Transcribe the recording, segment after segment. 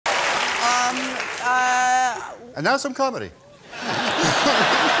And now some comedy.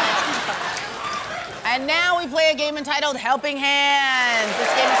 And now we play a game entitled Helping Hands.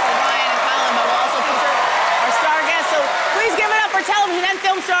 This game is for Ryan and Colin, but we'll also feature our star guest. So please give it up for television and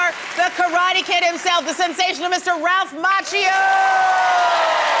film star, the Karate Kid himself, the sensational Mr. Ralph Macchio.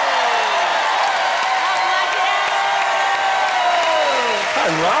 Hi,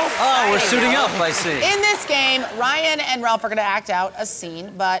 Ralph. Oh, we're suiting up, I see. In this game, Ryan and Ralph are going to act out a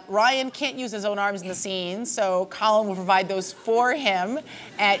scene, but Ryan can't use his own arms in the scene, so Colin will provide those for him.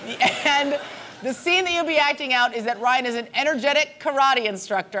 And the scene that you'll be acting out is that Ryan is an energetic karate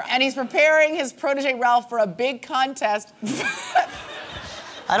instructor, and he's preparing his protege Ralph for a big contest.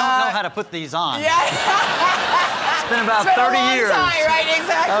 I don't know how to put these on. Yeah. It's been about 30 years. Time, right?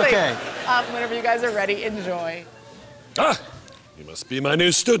 Exactly. Okay. Whenever you guys are ready, enjoy. Ah, you must be my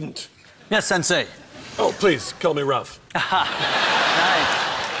new student. Yes, Sensei. Oh, please, call me Ralph. Nice.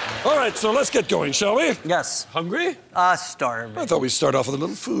 All right, so let's get going, shall we? Yes. Hungry? Starving. I thought we'd start off with a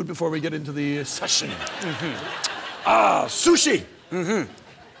little food before we get into the session. Ah, sushi.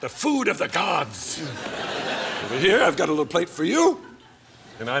 The food of the gods. Over here, I've got a little plate for you.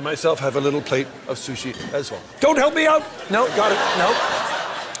 And I myself have a little plate of sushi as well. Don't help me out. Nope. Got it. Nope.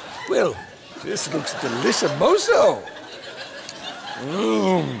 Well, this looks delicious-moso.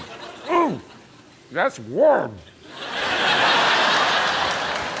 That's warm.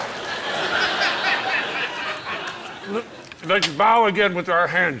 Let's bow again with our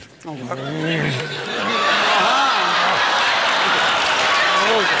hands. Oh. All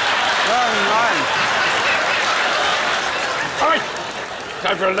right,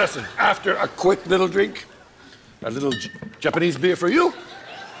 time for a lesson. After a quick little drink, a little Japanese beer for you,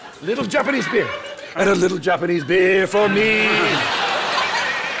 little Japanese beer, and a little Japanese beer for me.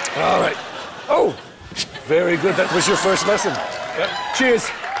 All right. Oh, very good. That was your first lesson. Yep. Cheers.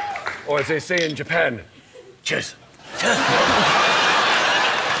 Or as they say in Japan, cheers.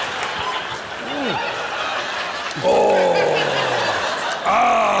 Oh.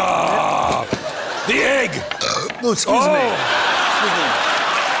 Ah. The egg. Oh, excuse me.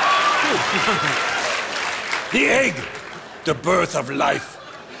 The egg. The birth of life.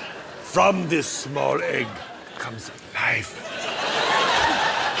 From this small egg comes life.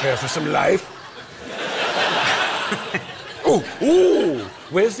 Care for some life? Oh,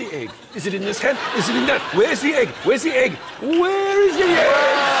 where's the egg? Is it in this can? Is it in that? Where's the egg? Where's the egg? Where is the egg?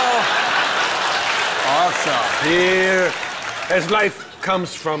 Awesome. Here, as life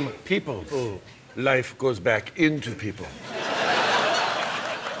comes from people, life goes back into people.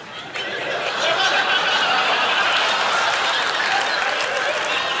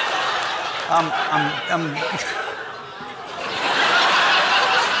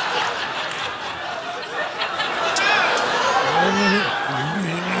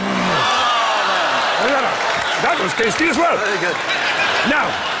 That was tasty as well. Very good. Now,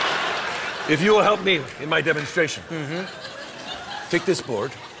 if you will help me in my demonstration, take this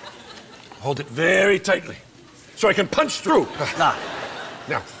board, hold it very tightly, so I can punch through. Nah.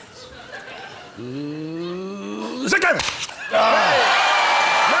 Now, second. Now,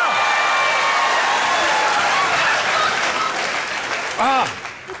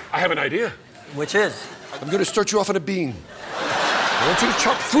 I have an idea. Which is? I'm going to start you off on a bean. I want you to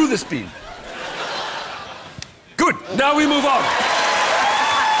chop through this bean. Good. Now we move on.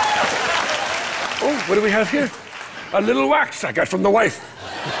 Oh, what do we have here? A little wax I got from the wife.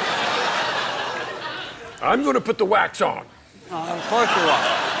 I'm going to put the wax on. Of course you are.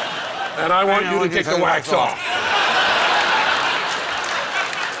 And I want you to take the wax off.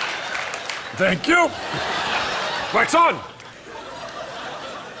 Thank you. Wax on.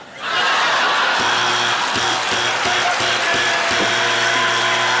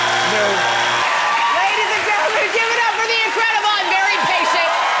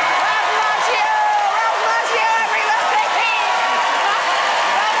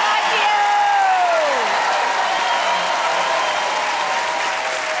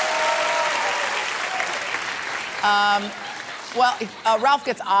 Well, Ralph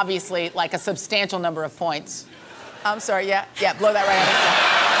gets obviously like a substantial number of points. I'm sorry, yeah, blow that right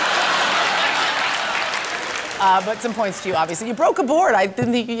out. But some points to you, obviously. You broke a board. I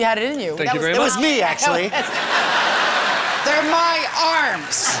didn't think you had it in you. Thank you very much. It was me, actually. They're my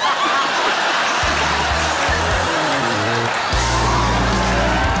arms.